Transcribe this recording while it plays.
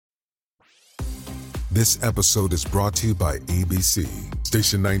This episode is brought to you by ABC.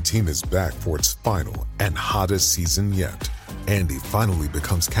 Station 19 is back for its final and hottest season yet. Andy finally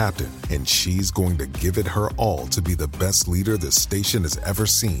becomes captain, and she's going to give it her all to be the best leader the station has ever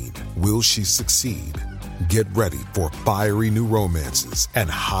seen. Will she succeed? Get ready for fiery new romances and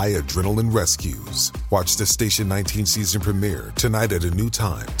high adrenaline rescues. Watch the Station 19 season premiere tonight at a new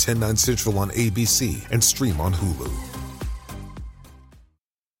time, 10/9 Central on ABC, and stream on Hulu.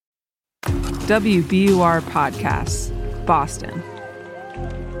 WBUR Podcasts, Boston.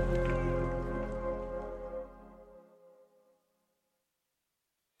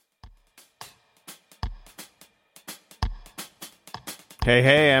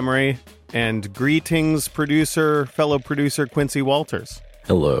 Hey, Amory. And greetings, fellow producer Quincy Walters.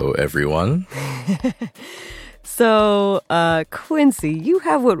 Hello, everyone. So, Quincy, you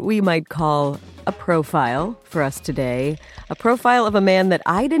have what we might call a profile for us today. A profile of a man that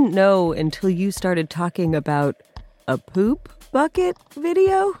I didn't know until you started talking about a poop bucket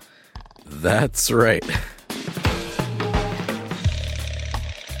video? That's right.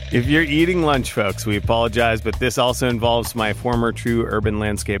 If you're eating lunch, folks, we apologize, but this also involves my former true urban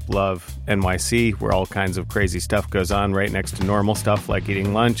landscape love, NYC, where all kinds of crazy stuff goes on right next to normal stuff like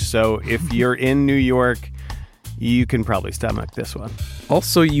eating lunch. So if you're in New York, you can probably stomach this one.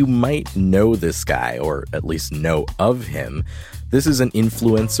 Also, you might know this guy, or at least know of him. This is an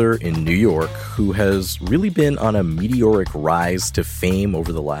influencer in New York who has really been on a meteoric rise to fame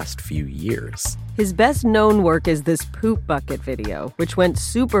over the last few years. His best-known work is this poop bucket video, which went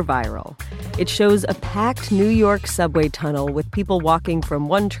super viral. It shows a packed New York subway tunnel with people walking from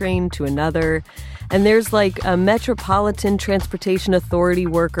one train to another, and there's like a Metropolitan Transportation Authority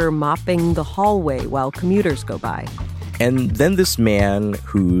worker mopping the hallway while commuters go by. And then this man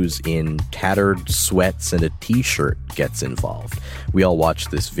who's in tattered sweats and a t-shirt gets involved. We all watched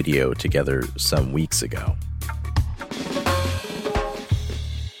this video together some weeks ago.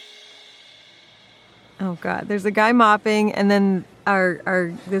 Oh, God. There's a guy mopping, and then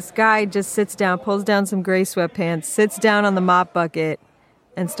this guy just sits down, pulls down some gray sweatpants, sits down on the mop bucket,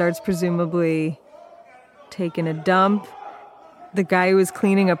 and starts presumably taking a dump. The guy who was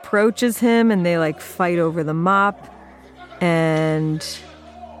cleaning approaches him, and they, fight over the mop. And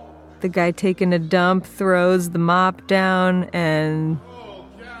the guy taking a dump throws the mop down, and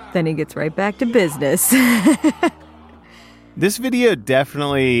then he gets right back to business. This video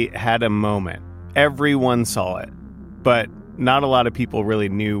definitely had a moment. Everyone saw it, but not a lot of people really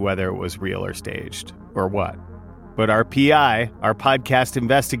knew whether it was real or staged, or what. But our PI, our podcast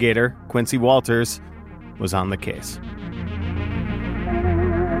investigator, Quincy Walters, was on the case.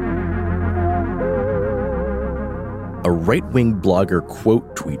 A right-wing blogger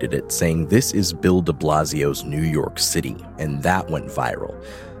quote tweeted it, saying, "This is Bill de Blasio's New York City," and that went viral.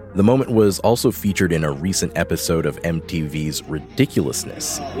 The moment was also featured in a recent episode of MTV's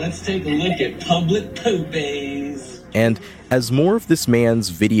Ridiculousness. Let's take a look at public poopies. And as more of this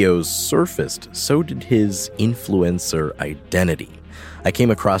man's videos surfaced, so did his influencer identity. I came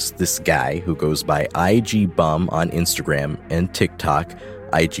across this guy who goes by IG Bum on Instagram and TikTok.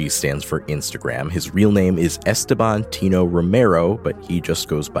 IG stands for Instagram. His real name is Esteban Tino Romero, but he just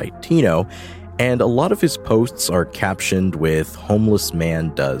goes by Tino. And a lot of his posts are captioned with "Homeless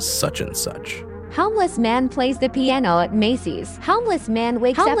man does such and such." Homeless man plays the piano at Macy's. Homeless man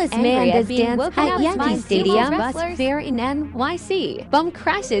wakes up angry at being woken up at Yankee Stadium. Bus fair in NYC. Bum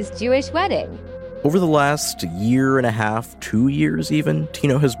crashes Jewish wedding. Over the last year and a half, 2 years even,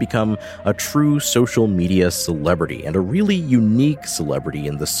 Tino has become a true social media celebrity and a really unique celebrity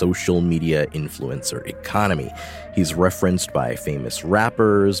in the social media influencer economy. He's referenced by famous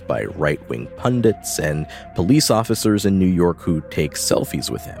rappers, by right-wing pundits, and police officers in New York who take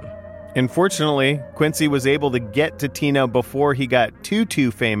selfies with him. Unfortunately, Quincy was able to get to Tino before he got too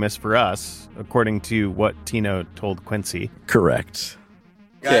famous for us, according to what Tino told Quincy. Correct.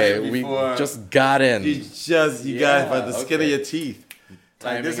 Okay, we just got in. You got it by the skin of your teeth.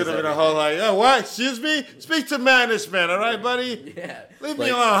 This would have been a whole oh, what? Excuse me? Speak to management, all right, buddy? Yeah. Leave me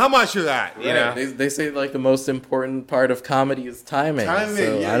alone. How much you got? Right. You know? They say the most important part of comedy is timing.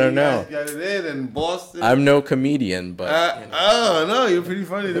 So yeah, I don't know. Got it in Boston. I'm no comedian, but oh no, you're pretty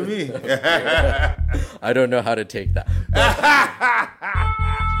funny to me. I don't know how to take that.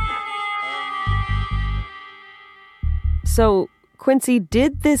 So, Quincy,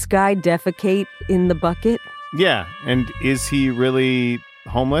 did this guy defecate in the bucket? Yeah, and is he really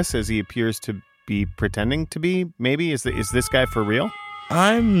homeless as he appears to be pretending to be? Maybe? Is this guy for real?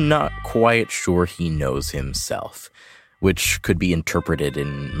 I'm not quite sure he knows himself. which could be interpreted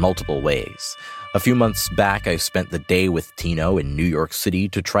in multiple ways. A few months back, I spent the day with Tino in New York City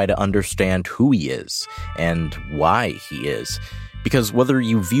to try to understand who he is and why he is. Because whether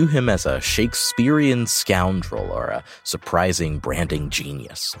you view him as a Shakespearean scoundrel or a surprising branding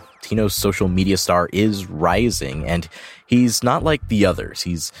genius, Tino's social media star is rising, and he's not like the others.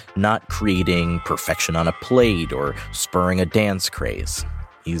 He's not creating perfection on a plate or spurring a dance craze.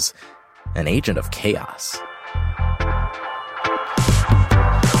 He's an agent of chaos.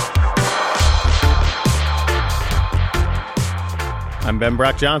 I'm Ben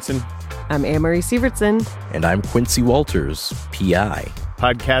Brock Johnson. I'm Amory Sivertson. And I'm Quincy Walters, PI.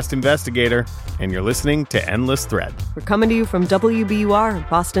 Podcast investigator, and you're listening to Endless Thread. We're coming to you from WBUR,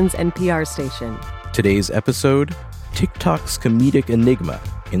 Boston's NPR station. Today's episode, TikTok's comedic Enigma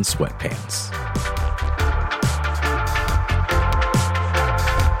in Sweatpants.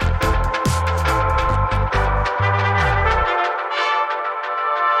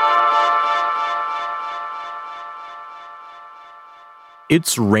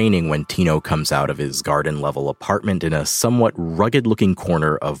 It's raining when Tino comes out of his garden-level apartment in a somewhat rugged-looking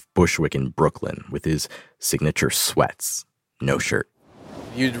corner of Bushwick in Brooklyn with his signature sweats. No shirt.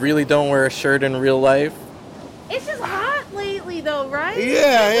 You really don't wear a shirt in real life? It's just hot lately, though, right?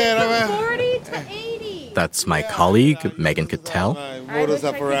 Yeah. From 40 to 80. That's my colleague, Megan Cattell. I wish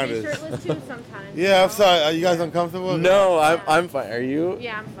I could be shirtless, too, sometimes. Yeah, I'm sorry. Are you guys uncomfortable? No, I'm fine. Are you?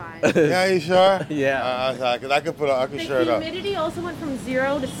 Yeah, I'm fine. Yeah, you sure? Yeah. Because I could put a shirt up. The humidity also went from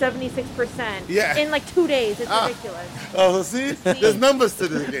 0 to 76% in like 2 days. It's ridiculous. Oh, see? There's numbers to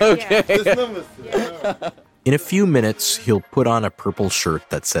this game. Okay. Yeah. There's numbers to it. In a few minutes, he'll put on a purple shirt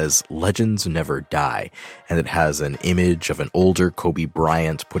that says Legends Never Die, and it has an image of an older Kobe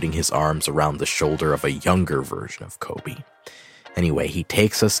Bryant putting his arms around the shoulder of a younger version of Kobe. Anyway, he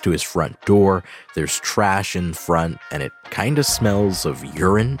takes us to his front door. There's trash in front, and it kind of smells of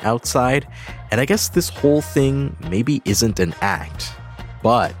urine outside. And I guess this whole thing maybe isn't an act.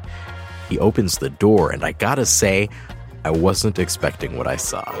 But he opens the door, and I gotta say, I wasn't expecting what I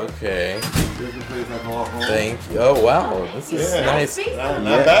saw. Okay. Thank you. Oh, wow. This is nice.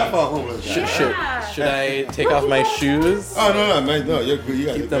 Not bad for a homeless guy. Should I take off my shoes? Oh, no. You're good.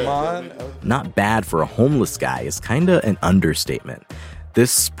 You keep them on? Not bad for a homeless guy is kind of an understatement. This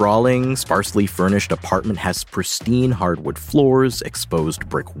sprawling, sparsely furnished apartment has pristine hardwood floors, exposed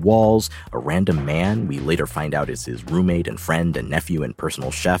brick walls. A random man, we later find out is his roommate and friend and nephew and personal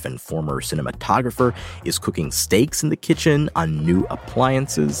chef and former cinematographer, is cooking steaks in the kitchen on new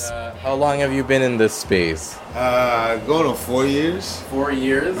appliances. How long have you been in this space? Going on 4 years. 4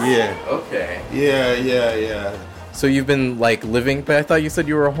 years? Yeah. Okay. Yeah. So you've been, living, but I thought you said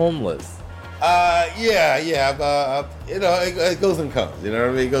you were homeless. It goes and comes. You know what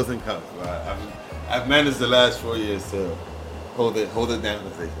I mean? It goes and comes. I've managed the last 4 years to hold it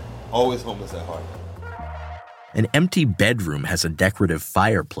down. Always homeless at heart. An empty bedroom has a decorative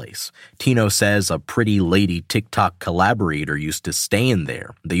fireplace. Tino says a pretty lady TikTok collaborator used to stay in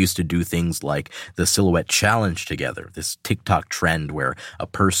there. They used to do things like the silhouette challenge together, this TikTok trend where a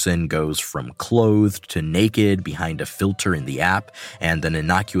person goes from clothed to naked behind a filter in the app, and an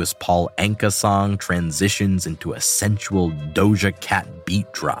innocuous Paul Anka song transitions into a sensual Doja Cat beat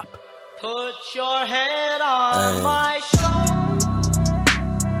drop. Put your head on my shoulder.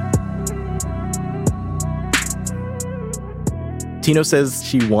 Tino says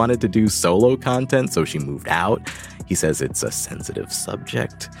she wanted to do solo content, so she moved out. He says it's a sensitive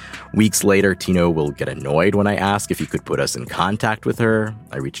subject. Weeks later, Tino will get annoyed when I ask if he could put us in contact with her.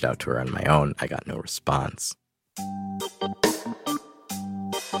 I reached out to her on my own. I got no response.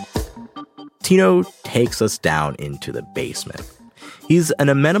 Tino takes us down into the basement. He's an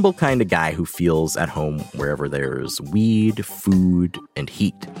amenable kind of guy who feels at home wherever there's weed, food, and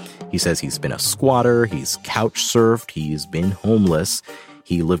heat. He says he's been a squatter, he's couch surfed, he's been homeless.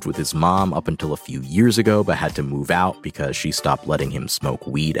 He lived with his mom up until a few years ago, but had to move out because she stopped letting him smoke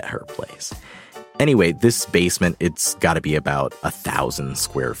weed at her place. Anyway, this basement, it's got to be about 1,000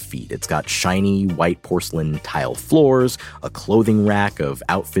 square feet. It's got shiny white porcelain tile floors, a clothing rack of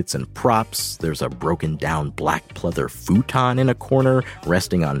outfits and props. There's a broken down black pleather futon in a corner,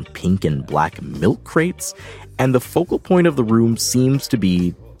 resting on pink and black milk crates. And the focal point of the room seems to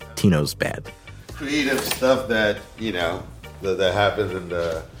be Tino's bed. Creative stuff that happens in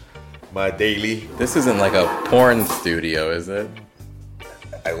my daily. This isn't like a porn studio, is it?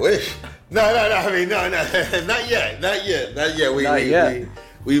 I wish. No. I mean, no. Not yet.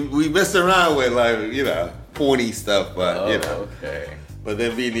 We mess around with porny stuff, but Okay. But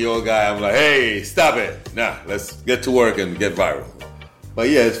then being the old guy, I'm like, hey, stop it. Nah, let's get to work and get viral. But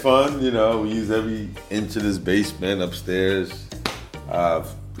yeah, it's fun. You know, we use every inch of this basement upstairs.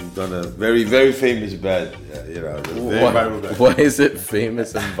 We've done a very, very famous bed. You know, viral bed. Why is it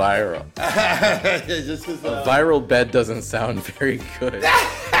famous and viral? Just 'cause, a viral bed doesn't sound very good.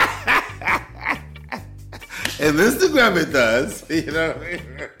 And Instagram it does, you know what I mean?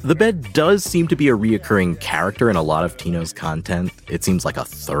 The bed does seem to be a reoccurring character in a lot of Tino's content. It seems like a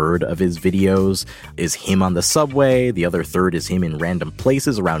third of his videos is him on the subway, the other third is him in random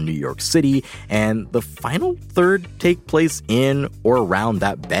places around New York City, and the final third take place in or around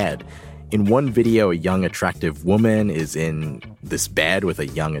that bed. In one video, a young attractive woman is in this bed with a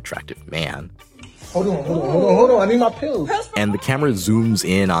young attractive man. Hold on. I need my pills. And the camera zooms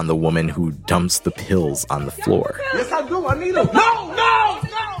in on the woman who dumps the pills on the floor. Yes, I do. I need them. No!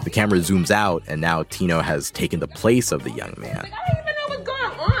 The camera zooms out, and now Tino has taken the place of the young man. I don't even know what's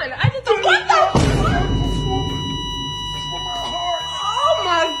going on. I just don't... What the... Oh,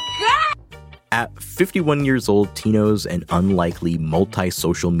 my God! At 51 years old, Tino's an unlikely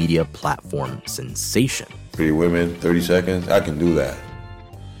multi-social media platform sensation. Pretty women, 30 seconds. I can do that.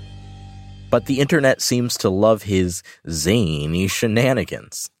 But the internet seems to love his zany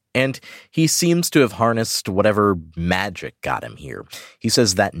shenanigans. And he seems to have harnessed whatever magic got him here. He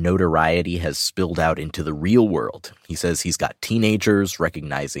says that notoriety has spilled out into the real world. He says he's got teenagers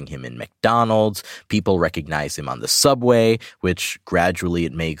recognizing him in McDonald's, people recognize him on the subway, which gradually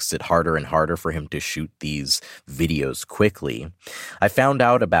it makes it harder and harder for him to shoot these videos quickly. I found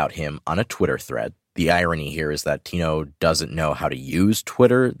out about him on a Twitter thread. The irony here is that Tino doesn't know how to use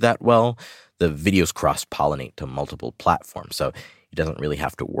Twitter that well. The videos cross-pollinate to multiple platforms, so he doesn't really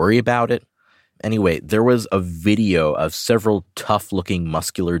have to worry about it. Anyway, there was a video of several tough-looking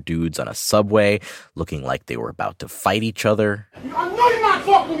muscular dudes on a subway looking like they were about to fight each other. I know you're not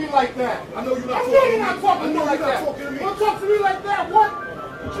talking to me like that. I know you're not talking to me like that. Don't talk to me like that. What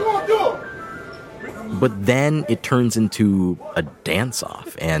you gonna do? But then it turns into a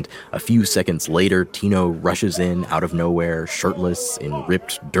dance-off, and a few seconds later, Tino rushes in out of nowhere, shirtless, in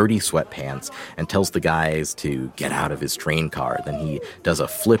ripped, dirty sweatpants, and tells the guys to get out of his train car. Then he does a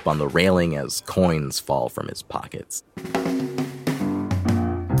flip on the railing as coins fall from his pockets.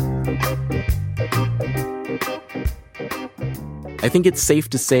 I think it's safe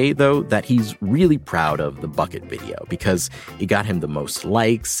to say, though, that he's really proud of the bucket video because it got him the most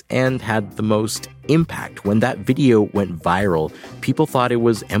likes and had the most impact. When that video went viral, people thought it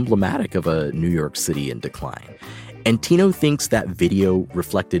was emblematic of a New York City in decline. And Tino thinks that video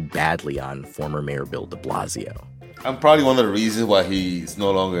reflected badly on former Mayor Bill de Blasio. I'm probably one of the reasons why he's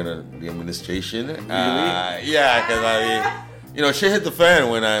no longer in the administration. Really? Yeah, because I mean, you know, shit hit the fan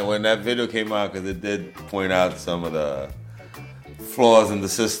when that video came out because it did point out some of the flaws in the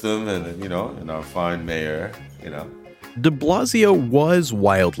system and, you know, in our fine mayor, you know. De Blasio was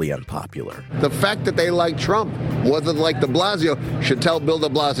wildly unpopular. The fact that they like Trump wasn't like de Blasio should tell Bill de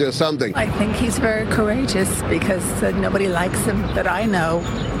Blasio something. I think he's very courageous because nobody likes him that I know.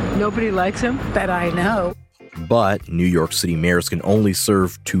 Nobody likes him? That I know. But New York City mayors can only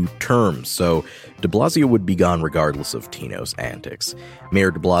serve 2 terms, so de Blasio would be gone regardless of Tino's antics. Mayor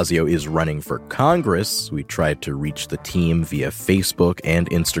de Blasio is running for Congress. We tried to reach the team via Facebook and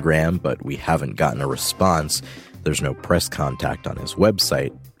Instagram, but we haven't gotten a response. There's no press contact on his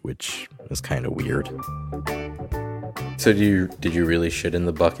website, which is kind of weird. So did you really shit in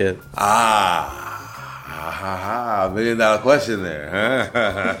the bucket? $1 million question there, huh?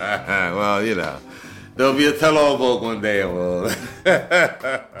 Well, you know. There'll be a tell-all book one day.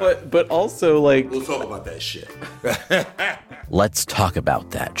 But also, like... We'll talk about that shit. Let's talk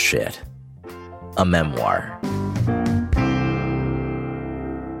about that shit. A memoir.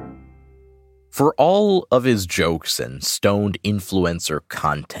 For all of his jokes and stoned influencer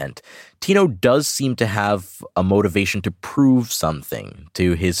content, Tino does seem to have a motivation to prove something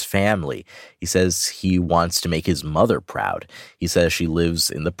to his family. He says he wants to make his mother proud. He says she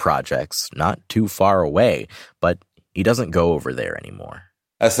lives in the projects, not too far away, but he doesn't go over there anymore.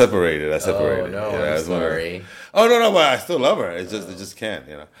 I separated. Oh, no, yeah, I'm sorry. Oh, no, but I still love her. It just can't,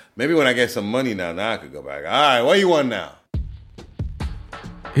 you know. Maybe when I get some money now I could go back. All right, what do you want now?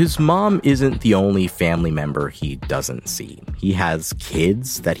 His mom isn't the only family member he doesn't see. He has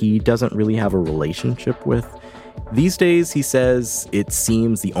kids that he doesn't really have a relationship with. These days, he says, it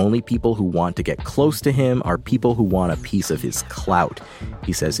seems the only people who want to get close to him are people who want a piece of his clout.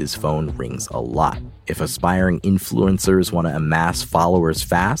 He says his phone rings a lot. If aspiring influencers want to amass followers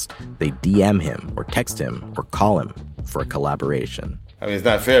fast, they DM him or text him or call him for a collaboration. I mean, it's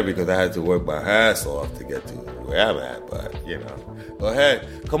not fair because I had to work my ass off to get to where I'm at, but, you know. Go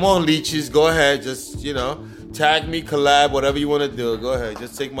ahead. Come on, leeches. Go ahead. Just, you know, Tag me, collab, whatever you want to do. Go ahead.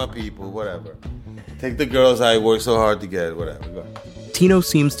 Just take my people, whatever. Take the girls I worked so hard to get, whatever. Go ahead. Tino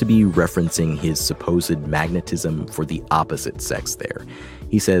seems to be referencing his supposed magnetism for the opposite sex there.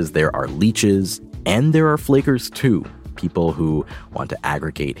 He says there are leeches and there are flakers too. People who want to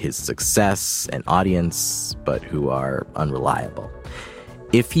aggregate his success and audience, but who are unreliable.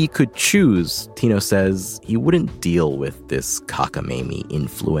 If he could choose, Tino says he wouldn't deal with this cockamamie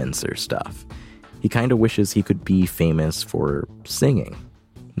influencer stuff. He kind of wishes he could be famous for singing.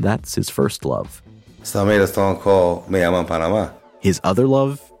 That's his first love. So I made a song called Me Llaman Panama. His other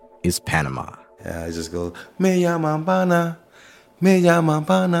love is Panama. Yeah, it just goes, Me llaman Pana, me llaman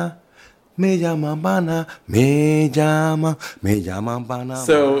Pana, me llaman Pana, me llaman Pana.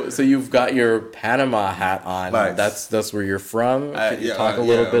 So you've got your Panama hat on. Right. That's where you're from. Can you talk a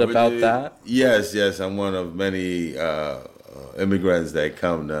little bit about that? Yes. I'm one of many immigrants that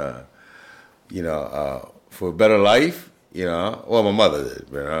come to, for a better life. Well, my mother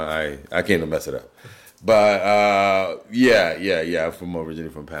did. I came to mess it up. But I'm originally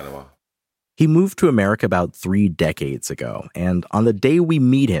from Panama. He moved to America about 3 decades ago, and on the day we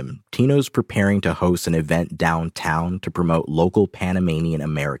meet him, Tino's preparing to host an event downtown to promote local Panamanian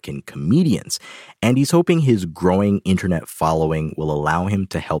American comedians, and he's hoping his growing internet following will allow him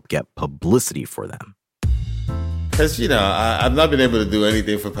to help get publicity for them. Because, I've not been able to do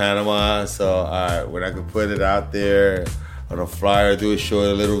anything for Panama, so when I could put it out there on a flyer, do a show at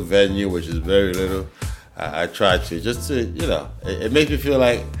a little venue, which is very little, I try to, just to, it makes me feel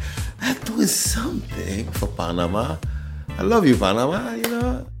like I'm doing something for Panama. I love you,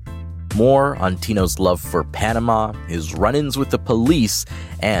 Panama, More on Tino's love for Panama, his run-ins with the police,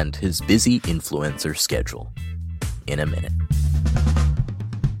 and his busy influencer schedule in a minute.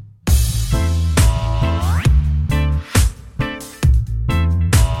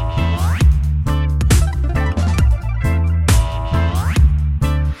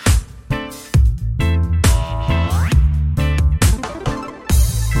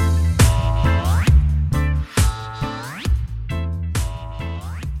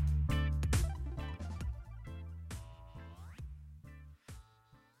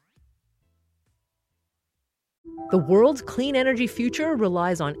 The world's clean energy future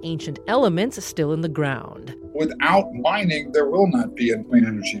relies on ancient elements still in the ground. Without mining, there will not be a clean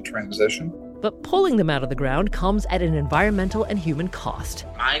energy transition. But pulling them out of the ground comes at an environmental and human cost.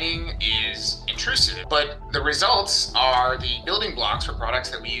 Mining is intrusive, but the results are the building blocks for products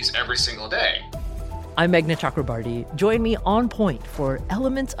that we use every single day. I'm Meghna Chakrabarty. Join me on Point for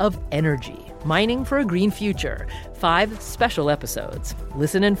Elements of Energy, Mining for a Green Future. 5 special episodes.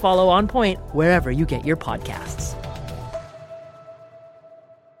 Listen and follow On Point wherever you get your podcasts.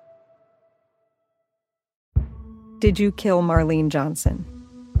 Did you kill Marlene Johnson?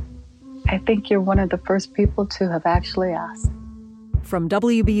 I think you're one of the first people to have actually asked. From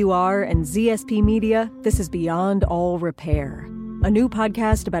WBUR and ZSP Media, this is Beyond All Repair, a new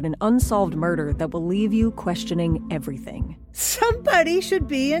podcast about an unsolved murder that will leave you questioning everything. Somebody should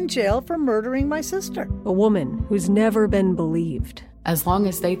be in jail for murdering my sister. A woman who's never been believed. As long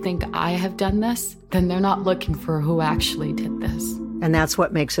as they think I have done this, then they're not looking for who actually did this. And that's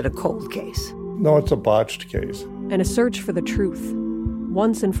what makes it a cold case. No, it's a botched case. And a search for the truth,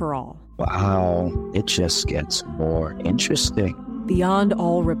 once and for all. Wow, it just gets more interesting. Beyond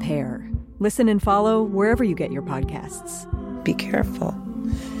All Repair. Listen and follow wherever you get your podcasts. Be careful.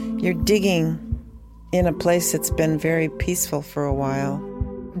 You're digging in a place that's been very peaceful for a while.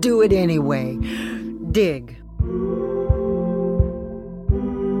 Do it anyway. Dig.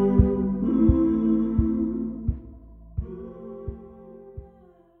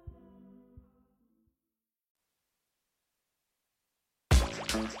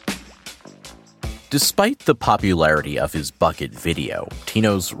 Despite the popularity of his bucket video,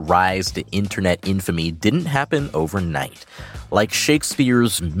 Tino's rise to internet infamy didn't happen overnight. Like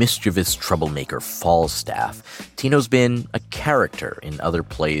Shakespeare's mischievous troublemaker Falstaff, Tino's been a character in other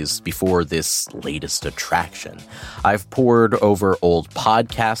plays before this latest attraction. I've pored over old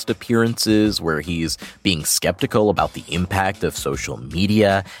podcast appearances where he's being skeptical about the impact of social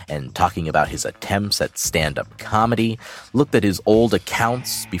media and talking about his attempts at stand-up comedy, looked at his old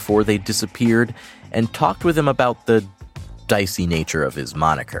accounts before they disappeared, and talked with him about the dicey nature of his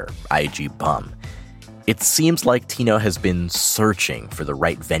moniker, IG Bum. It seems like Tino has been searching for the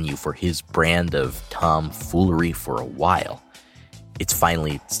right venue for his brand of tomfoolery for a while. It's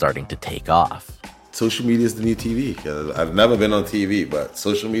finally starting to take off. Social media is the new TV. I've never been on TV, but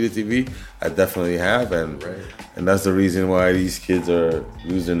social media TV, I definitely have. And that's the reason why these kids are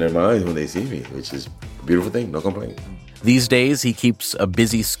losing their minds when they see me, which is a beautiful thing, no complaint. These days, he keeps a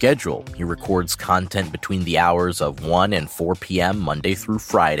busy schedule. He records content between the hours of 1 and 4 p.m. Monday through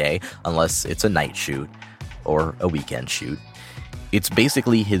Friday, unless it's a night shoot or a weekend shoot. It's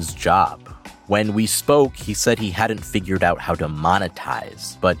basically his job. When we spoke, he said he hadn't figured out how to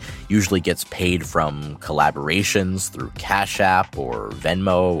monetize, but usually gets paid from collaborations through Cash App or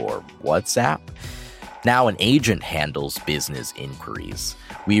Venmo or WhatsApp. Now an agent handles business inquiries.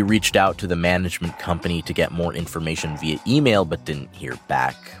 We reached out to the management company to get more information via email, but didn't hear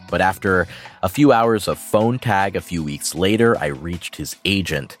back. But after a few hours of phone tag a few weeks later, I reached his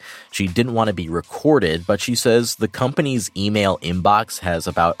agent. She didn't want to be recorded, but she says the company's email inbox has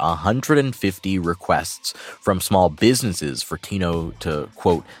about 150 requests from small businesses for Tino to,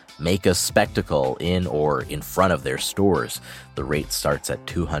 quote, make a spectacle in or in front of their stores. The rate starts at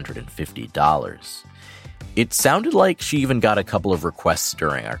 $250. It sounded like she even got a couple of requests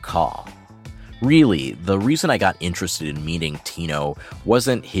during our call. Really, the reason I got interested in meeting Tino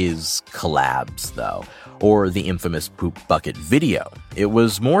wasn't his collabs, though, or the infamous poop bucket video. It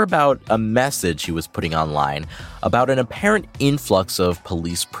was more about a message he was putting online about an apparent influx of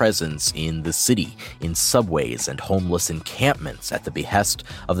police presence in the city, in subways and homeless encampments at the behest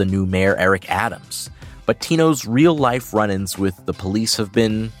of the new mayor Eric Adams. But Tino's real-life run-ins with the police have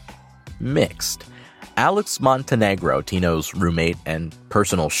been mixed. Alex Montenegro, Tino's roommate and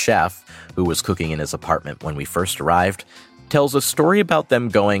personal chef, who was cooking in his apartment when we first arrived, tells a story about them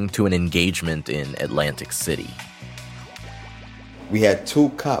going to an engagement in Atlantic City. We had 2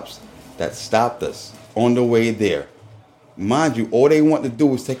 cops that stopped us on the way there. Mind you, all they want to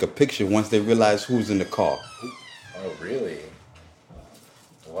do is take a picture once they realize who's in the car. Oh, really?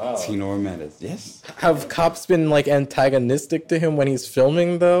 Wow. Tino Hernandez, yes. Have cops been, antagonistic to him when he's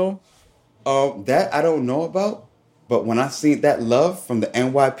filming, though? That I don't know about, but when I seen that love from the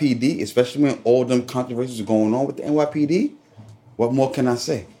NYPD, especially when all them controversies are going on with the NYPD, what more can I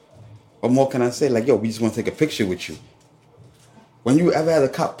say? What more can I say? Like, yo, we just want to take a picture with you. When you ever had a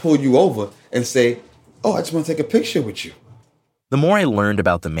cop pull you over and say, oh, I just want to take a picture with you. The more I learned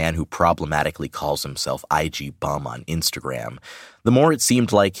about the man who problematically calls himself IG Bum on Instagram, the more it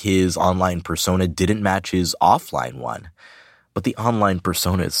seemed like his online persona didn't match his offline one. But the online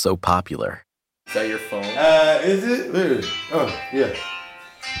persona is so popular. Is that your phone? Is it? Oh, yeah.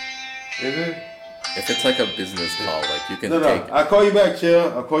 Is it? If it's like a business call, you can take... No, I'll call you back,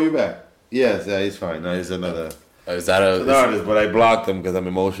 chill. I'll call you back. Yes, yeah, it's fine. No, it's another... Is that an artist, but I blocked him because I'm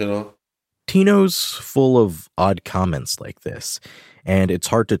emotional. Tino's full of odd comments like this, and it's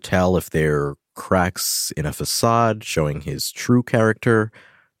hard to tell if they're cracks in a facade showing his true character,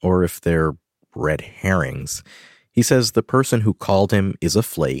 or if they're red herrings. He says the person who called him is a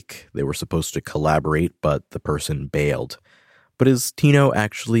flake. They were supposed to collaborate, but the person bailed. But is Tino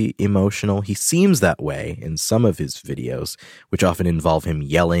actually emotional? He seems that way in some of his videos, which often involve him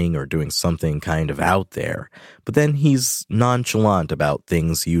yelling or doing something kind of out there. But then he's nonchalant about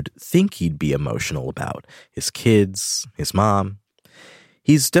things you'd think he'd be emotional about. His kids, his mom.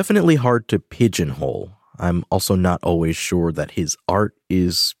 He's definitely hard to pigeonhole. I'm also not always sure that his art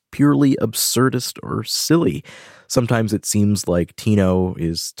is purely absurdist or silly. Sometimes it seems like Tino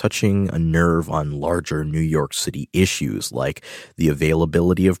is touching a nerve on larger New York City issues like the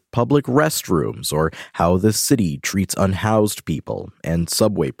availability of public restrooms or how the city treats unhoused people and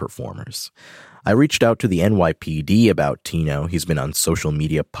subway performers. I reached out to the NYPD about Tino. He's been on social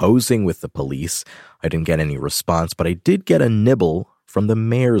media posing with the police. I didn't get any response, but I did get a nibble from the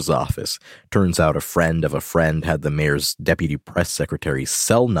mayor's office. Turns out a friend of a friend had the mayor's deputy press secretary's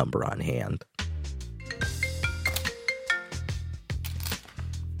cell number on hand.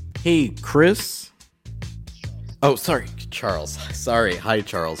 Hey, Chris? Oh, sorry, Charles. Sorry. Hi,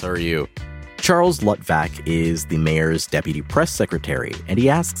 Charles. How are you? Charles Lutvak is the mayor's deputy press secretary, and he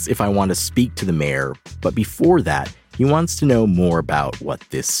asks if I want to speak to the mayor, but before that, he wants to know more about what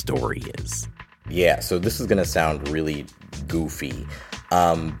this story is. Yeah, so this is going to sound really goofy,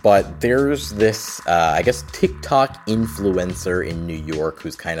 but there's this, TikTok influencer in New York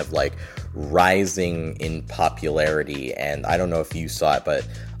who's kind of rising in popularity, and I don't know if you saw it, but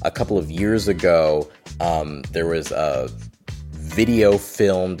a couple of years ago, there was a video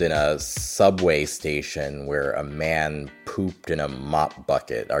filmed in a subway station where a man pooped in a mop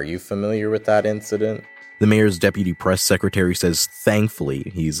bucket. Are you familiar with that incident? The mayor's deputy press secretary says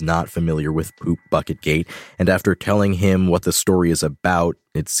thankfully he's not familiar with Poop Bucket Gate, and after telling him what the story is about,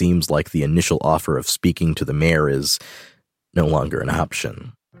 it seems like the initial offer of speaking to the mayor is no longer an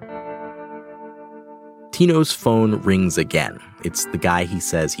option. Tino's phone rings again. It's the guy he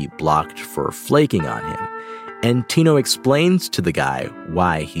says he blocked for flaking on him. And Tino explains to the guy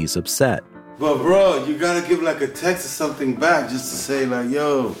why he's upset. But bro, you gotta give like a text or something back just to say like,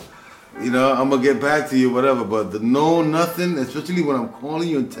 yo, you know, I'm gonna get back to you, whatever. But the no, nothing, especially when I'm calling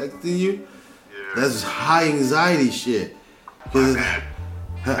you and texting you, that's high anxiety shit. Cause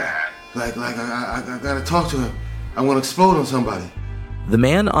like I gotta talk to him. I'm gonna explode on somebody. The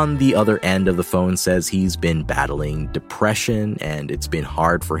man on the other end of the phone says he's been battling depression and it's been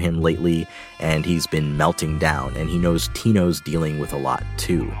hard for him lately and he's been melting down and he knows Tino's dealing with a lot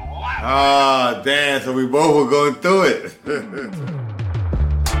too. Ah, damn, so we both were going through it.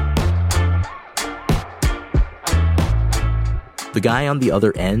 The guy on the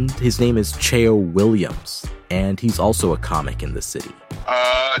other end, his name is Cheo Williams, and he's also a comic in the city.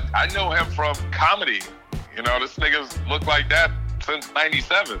 I know him from comedy. You know, this nigga's looked like that since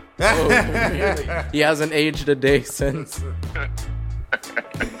 97. Oh, really? He hasn't aged a day since.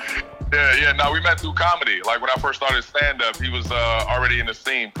 No, we met through comedy. Like when I first started stand-up, he was already in the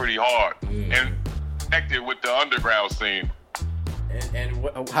scene pretty hard and connected with the underground scene.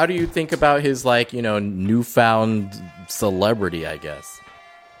 And how do you think about his, like, you know, newfound celebrity, I guess?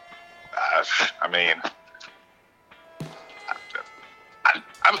 I mean,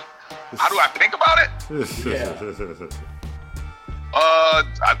 how do I think about it?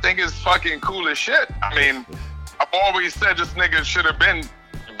 I think it's fucking cool as shit. I mean, I've always said this nigga should have been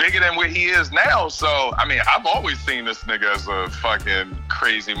bigger than what he is now. So, I mean, I've always seen this nigga as a fucking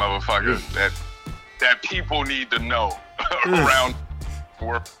crazy motherfucker that people need to know around the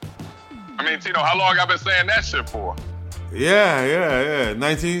world. I mean, Tino, how long I been saying that shit for? Yeah.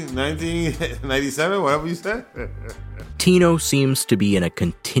 1997, whatever you said. Tino seems to be in a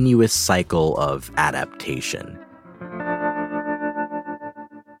continuous cycle of adaptation.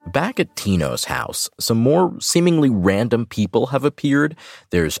 Back at Tino's house, some more seemingly random people have appeared.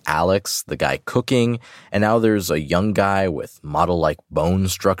 There's Alex, the guy cooking, and now there's a young guy with model-like bone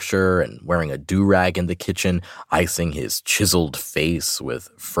structure and wearing a do-rag in the kitchen, icing his chiseled face with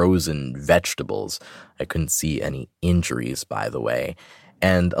frozen vegetables. I couldn't see any injuries, by the way.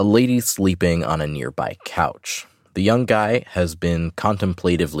 And a lady sleeping on a nearby couch. The young guy has been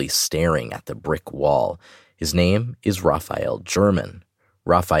contemplatively staring at the brick wall. His name is Raphael German.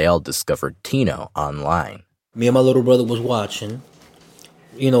 Raphael discovered Tino online. Me and my little brother was watching,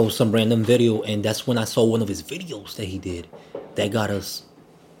 you know, some random video, and that's when I saw one of his videos that he did that got us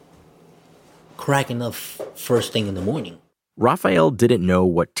cracking up first thing in the morning. Raphael didn't know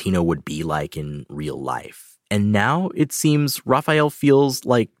what Tino would be like in real life. And now it seems Raphael feels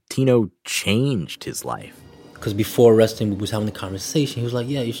like Tino changed his life. Because before arresting, we was having a conversation. He was like,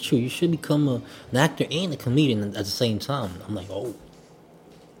 yeah, it's true. You should become an actor and a comedian at the same time. I'm like, oh.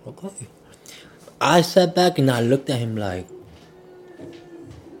 Okay. I sat back and I looked at him like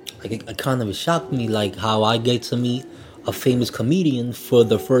it kind of shocked me, like how I get to meet a famous comedian for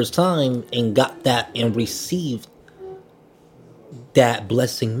the first time and got that and received that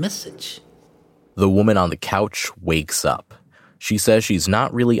blessing message. The woman on the couch wakes up. She says she's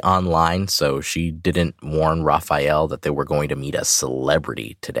not really online, so she didn't warn Raphael that they were going to meet a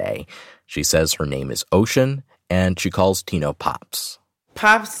celebrity today. She says her name is Ocean, and she calls Tino Pops.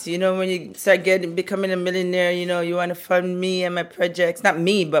 Pops, you know, when you start becoming a millionaire, you know, you want to fund me and my projects. Not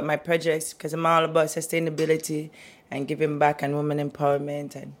me, but my projects, because I'm all about sustainability and giving back on women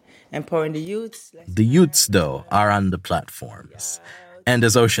empowerment and empowering the youths. The youths, though, are on the platforms. And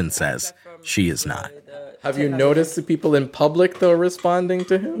as Ocean says, she is not. Have you noticed the people in public, though, responding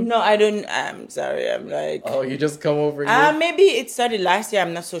to him? No, I don't. I'm sorry. I'm like... Oh, you just come over here? Maybe it started last year.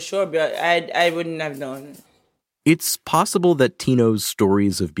 I'm not so sure, but I wouldn't have known. It's possible that Tino's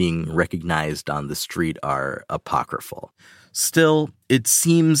stories of being recognized on the street are apocryphal. Still, it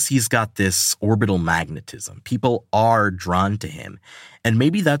seems he's got this orbital magnetism. People are drawn to him. And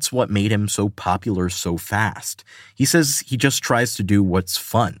maybe that's what made him so popular so fast. He says he just tries to do what's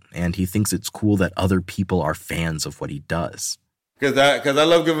fun, and he thinks it's cool that other people are fans of what he does. Because I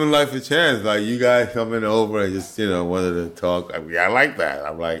love giving life a chance. Like, you guys coming over and just, you know, wanted to talk. I mean, I like that.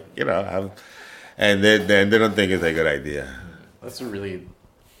 I'm like, you know, and then they don't think it's a good idea. That's a really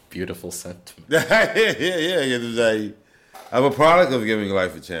beautiful sentiment. Yeah. I'm a product of giving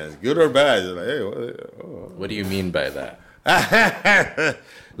life a chance, good or bad. You're like, hey, what do you mean by that?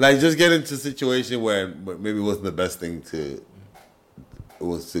 Like, just get into a situation where maybe it wasn't the best thing to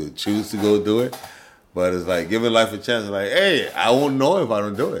choose to go do it, but it's like giving life a chance. Like, hey, I won't know if I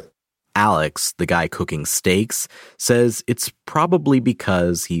don't do it. Alex, the guy cooking steaks, says it's probably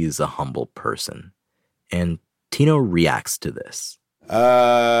because he's a humble person. And Tino reacts to this.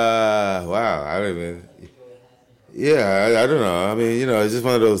 Wow. I don't even... Yeah, I don't know. I mean, you know, it's just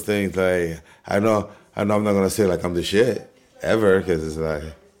one of those things. Like, I know I'm not going to say, like, I'm the shit ever, because it's like...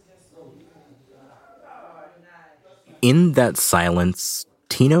 In that silence,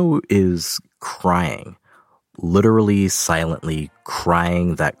 Tino is crying. Literally, silently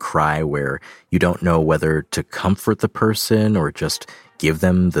crying, that cry where you don't know whether to comfort the person or just give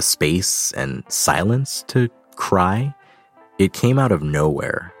them the space and silence to cry. It came out of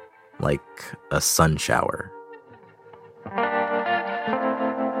nowhere, like a sun shower.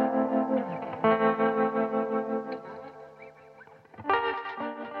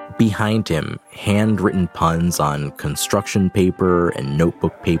 Behind him, handwritten puns on construction paper and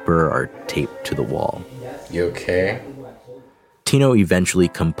notebook paper are taped to the wall. You okay? Tino eventually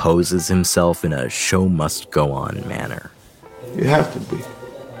composes himself in a show-must-go-on manner. You have to be.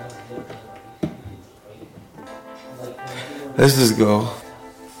 Let's just go.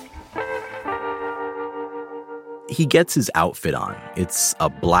 He gets his outfit on. It's a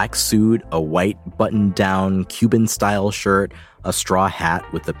black suit, a white button-down Cuban-style shirt, a straw hat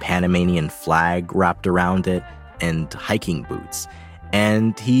with the Panamanian flag wrapped around it, and hiking boots.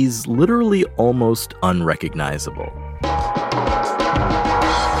 And he's literally almost unrecognizable.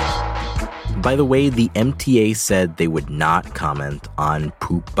 By the way, the MTA said they would not comment on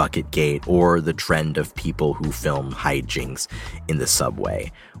Poop Bucket Gate or the trend of people who film hijinks in the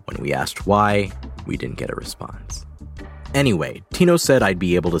subway. When we asked why, we didn't get a response. Anyway, Tino said I'd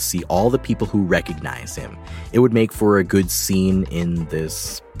be able to see all the people who recognize him. It would make for a good scene in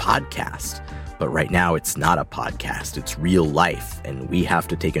this podcast. But right now, it's not a podcast, it's real life, and we have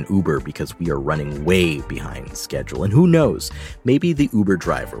to take an Uber because we are running way behind schedule. And who knows, maybe the Uber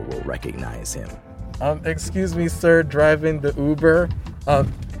driver will recognize him. Excuse me, sir, driving the Uber.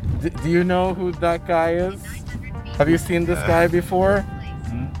 Do you know who that guy is? Have you seen this guy before?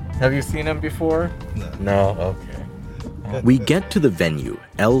 Have you seen him before? No, okay. We get to the venue,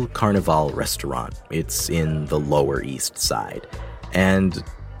 El Carnival Restaurant. It's in the Lower East Side. And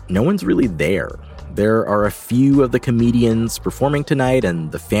no one's really there. There are a few of the comedians performing tonight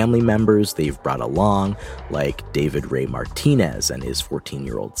and the family members they've brought along, like David Ray Martinez and his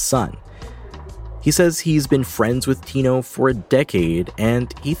 14-year-old son. He says he's been friends with Tino for a decade,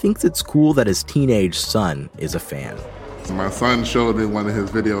 and he thinks it's cool that his teenage son is a fan. So my son showed in one of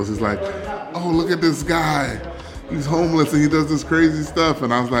his videos, he's like, oh, look at this guy. He's homeless and he does this crazy stuff.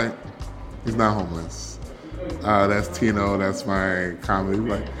 And I was like, he's not homeless. That's Tino, that's my comedy.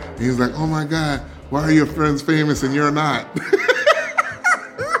 He's like, oh my God, why are your friends famous and you're not?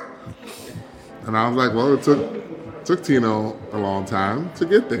 And I was like, well, it took Tino a long time to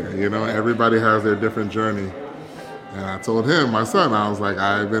get there. You know, everybody has their different journey. And I told him, my son, I was like,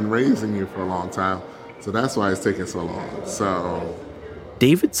 I've been raising you for a long time. So that's why it's taking so long. So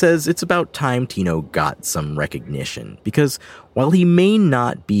David says it's about time Tino got some recognition because while he may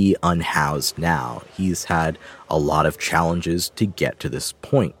not be unhoused now, he's had a lot of challenges to get to this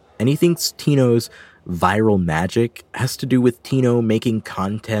point. And he thinks Tino's viral magic has to do with Tino making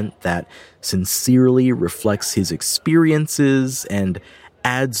content that sincerely reflects his experiences and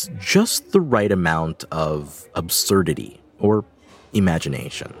adds just the right amount of absurdity or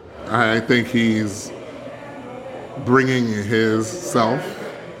imagination. I think he's bringing his self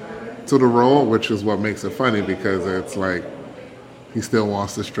to the role, which is what makes it funny because it's like he still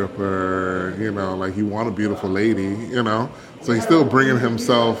wants the stripper, you know, like you want a beautiful lady, you know, so he's still bringing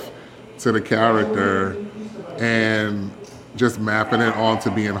himself to the character and just mapping it onto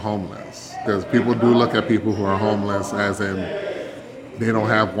being homeless, because people do look at people who are homeless as in they don't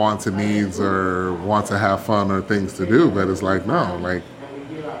have wants and needs or want to have fun or things to do, but it's like, no, like,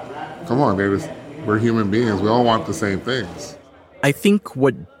 come on, we're human beings. We all want the same things. I think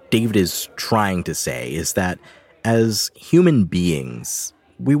what David is trying to say is that as human beings,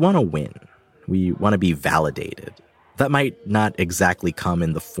 we want to win. We want to be validated. That might not exactly come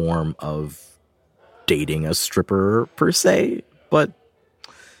in the form of dating a stripper per se, but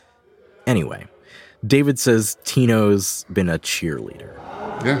anyway, David says Tino's been a cheerleader.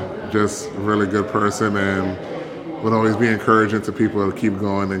 Yeah, just a really good person and would always be encouraging to people to keep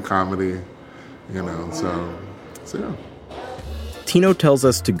going in comedy. You know, so yeah. Tino tells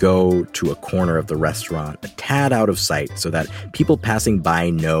us to go to a corner of the restaurant, a tad out of sight, so that people passing by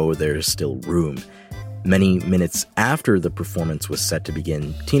know there's still room. Many minutes after the performance was set to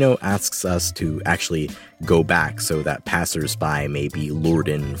begin, Tino asks us to actually go back so that passers-by may be lured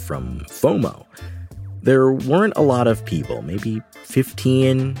in from FOMO. There weren't a lot of people, maybe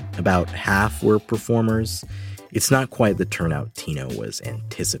 15, about half were performers. It's not quite the turnout Tino was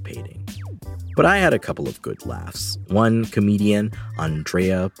anticipating. But I had a couple of good laughs. One comedian,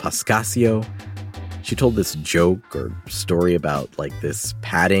 Andrea Pascasio, She told this joke or story about like this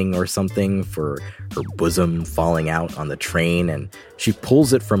padding or something for her bosom falling out on the train, and she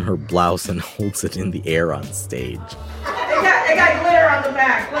pulls it from her blouse and holds it in the air on stage. It got glitter on the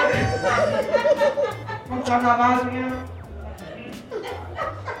back. Look.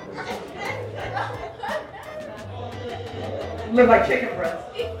 Live like chicken breast.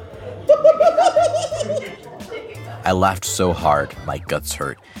 I laughed so hard, my guts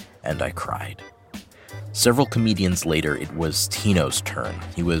hurt, and I cried. Several comedians later, it was Tino's turn.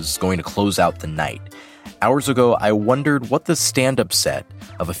 He was going to close out the night. Hours ago, I wondered what the stand-up set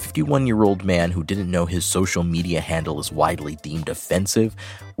of a 51-year-old man who didn't know his social media handle is widely deemed offensive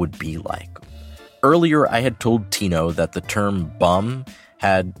would be like. Earlier, I had told Tino that the term bum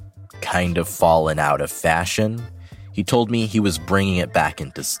had kind of fallen out of fashion. He told me he was bringing it back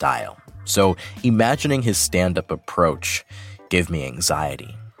into style. So imagining his stand-up approach gave me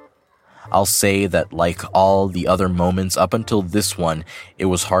anxiety. I'll say that like all the other moments up until this one, it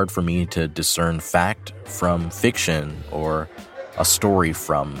was hard for me to discern fact from fiction or a story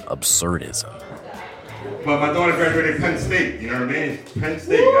from absurdism. But my daughter graduated Penn State, you know what I mean? Penn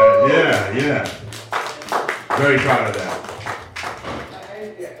State, yeah. Very proud of that.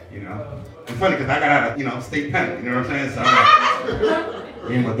 You know? It's funny because I got out of, state Penn, you know what I'm saying? So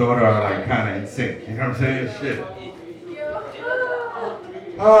me and my daughter are like kind of in sync, you know what I'm saying? Shit.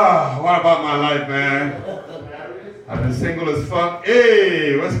 What about my life, man? I've been single as fuck.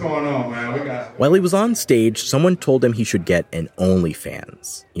 Hey, what's going on, man? While he was on stage, someone told him he should get an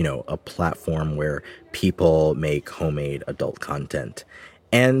OnlyFans, a platform where people make homemade adult content.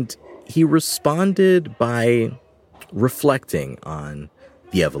 And he responded by reflecting on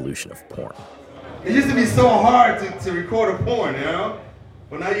the evolution of porn. It used to be so hard to record a porn, you know?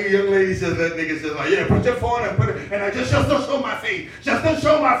 But now you young ladies just let niggas just like, yeah, put your phone and put it, and I just don't show my face. Just don't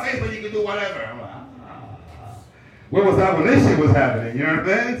show my face, but you can do whatever. I'm like, Where was I when this shit was happening? You know what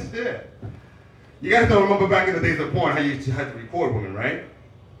I'm saying? Shit. You guys don't remember back in the days of porn how you had to record women, right?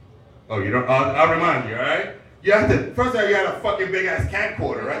 Oh, you don't? I'll remind you, all right? You had to, first of all, you had a fucking big ass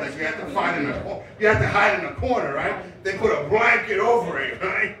camcorder, right? That you had to find in the corner. You had to hide in the corner, right? They put a blanket over it,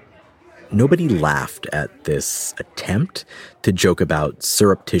 right? Nobody laughed at this attempt to joke about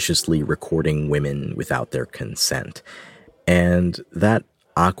surreptitiously recording women without their consent. And that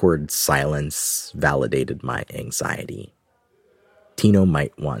awkward silence validated my anxiety. Tino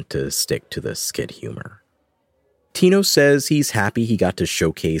might want to stick to the skit humor. Tino says he's happy he got to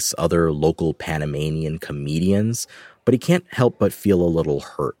showcase other local Panamanian comedians, but he can't help but feel a little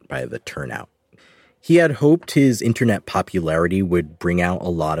hurt by the turnout. He had hoped his internet popularity would bring out a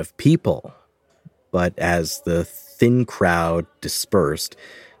lot of people. But as the thin crowd dispersed,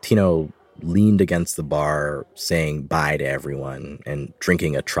 Tino leaned against the bar, saying bye to everyone and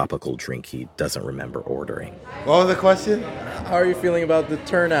drinking a tropical drink he doesn't remember ordering. What was the question? How are you feeling about the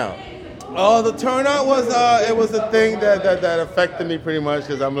turnout? Oh, the turnout was it was a thing that affected me pretty much,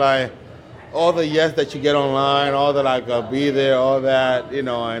 because I'm like, all the yes that you get online, all the like be there, all that,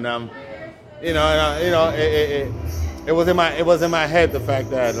 and it was in my head, the fact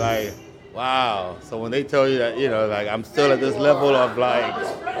that like, wow. So when they tell you that, like I'm still at this level of like,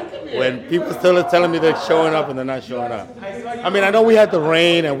 when people still are telling me they're showing up and they're not showing up. I mean, I know we had the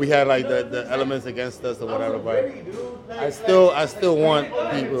rain and we had like the elements against us or whatever, but I still want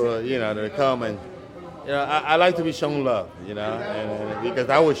people, to come and, I like to be shown love, and because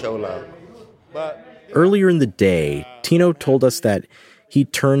I would show love. But earlier in the day, Tino told us that he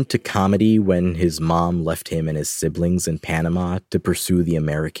turned to comedy when his mom left him and his siblings in Panama to pursue the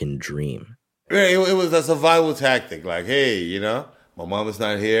American dream. It was a survival tactic. Like, hey, my mom is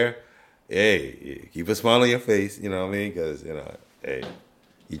not here. Hey, keep a smile on your face, you know what I mean? Because, hey,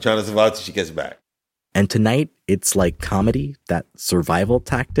 you're trying to survive till she gets back. And tonight, it's like comedy, that survival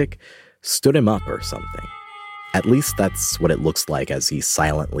tactic, stood him up or something. At least that's what it looks like as he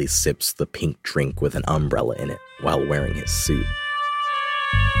silently sips the pink drink with an umbrella in it while wearing his suit.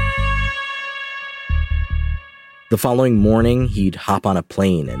 The following morning, he'd hop on a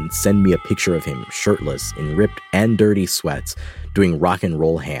plane and send me a picture of him shirtless in ripped and dirty sweats, doing rock and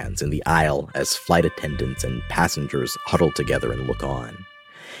roll hands in the aisle as flight attendants and passengers huddle together and look on.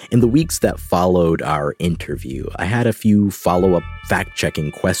 In the weeks that followed our interview, I had a few follow-up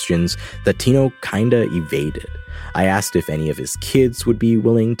fact-checking questions that Tino kinda evaded. I asked if any of his kids would be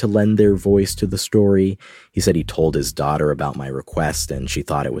willing to lend their voice to the story. He said he told his daughter about my request and she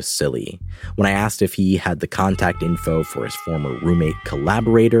thought it was silly. When I asked if he had the contact info for his former roommate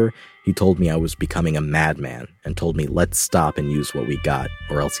collaborator, he told me I was becoming a madman and told me let's stop and use what we got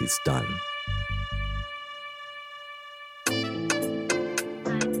or else he's done.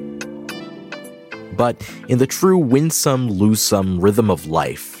 But in the true win-some, lose-some rhythm of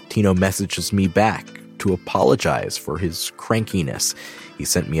life, Tino messages me back to apologize for his crankiness. He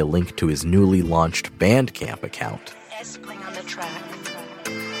sent me a link to his newly launched Bandcamp account.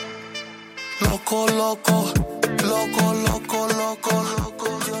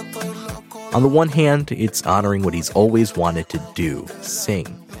 On the one hand, it's honoring what he's always wanted to do,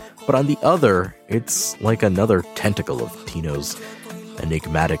 sing. But on the other, it's like another tentacle of Tino's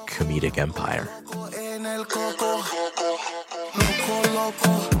enigmatic comedic empire.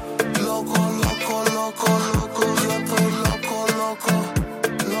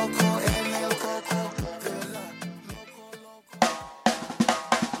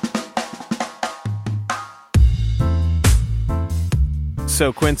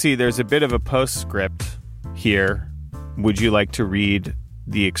 So, Quincy, there's a bit of a postscript here. Would you like to read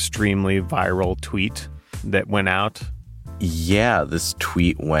the extremely viral tweet that went out? Yeah, this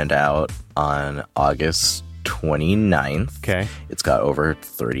tweet went out on August 29th. Okay. It's got over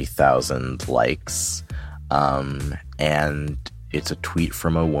 30,000 likes. And it's a tweet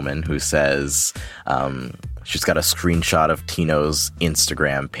from a woman who says, she's got a screenshot of Tino's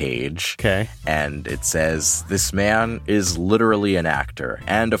Instagram page. Okay. And it says, "This man is literally an actor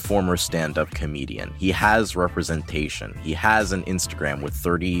and a former stand-up comedian. He has representation. He has an Instagram with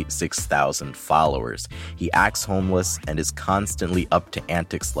 36,000 followers. He acts homeless and is constantly up to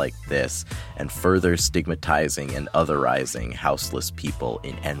antics like this and further stigmatizing and otherizing houseless people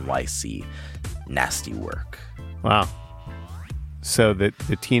in NYC. Nasty work." Wow. So the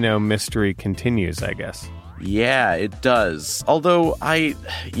Tino mystery continues, I guess. Yeah, it does. Although I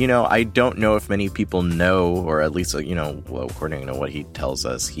don't know if many people know, or at least, according to what he tells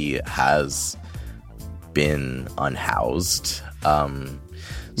us, he has been unhoused.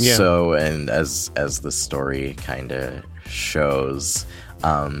 So, and as the story kind of shows,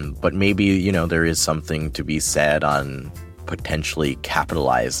 but maybe, there is something to be said on potentially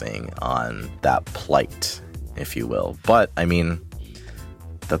capitalizing on that plight, if you will. But, I mean,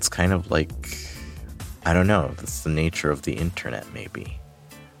 that's kind of like, I don't know, that's the nature of the internet, maybe.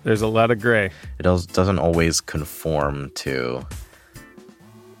 There's a lot of gray. It doesn't always conform to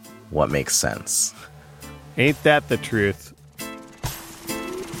what makes sense. Ain't that the truth?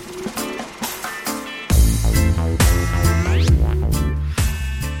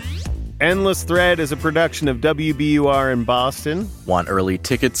 Endless Thread is a production of WBUR in Boston. Want early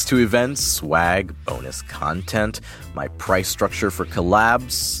tickets to events, swag, bonus content, my price structure for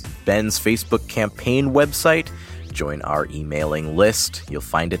collabs, Ben's Facebook campaign website? Join our emailing list. You'll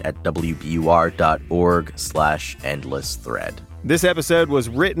find it at wbur.org/endlessthread. This episode was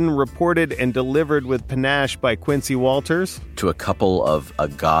written, reported, and delivered with panache by Quincy Walters. To a couple of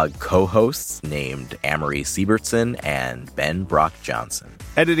Agog co-hosts named Amory Sivertson and Ben Brock Johnson.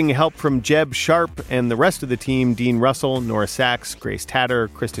 Editing help from Jeb Sharp and the rest of the team: Dean Russell, Nora Sachs, Grace Tatter,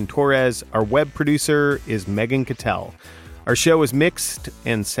 Kristen Torres. Our web producer is Megan Cattell. Our show is mixed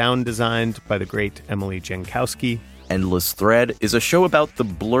and sound designed by the great Emily Jankowski. Endless Thread is a show about the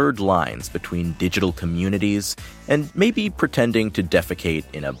blurred lines between digital communities and maybe pretending to defecate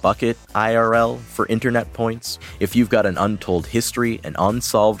in a bucket IRL for internet points. If you've got an untold history, an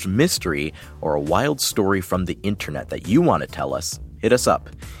unsolved mystery, or a wild story from the internet that you want to tell us, hit us up.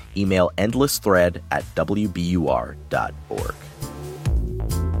 Email endlessthread@wbur.org.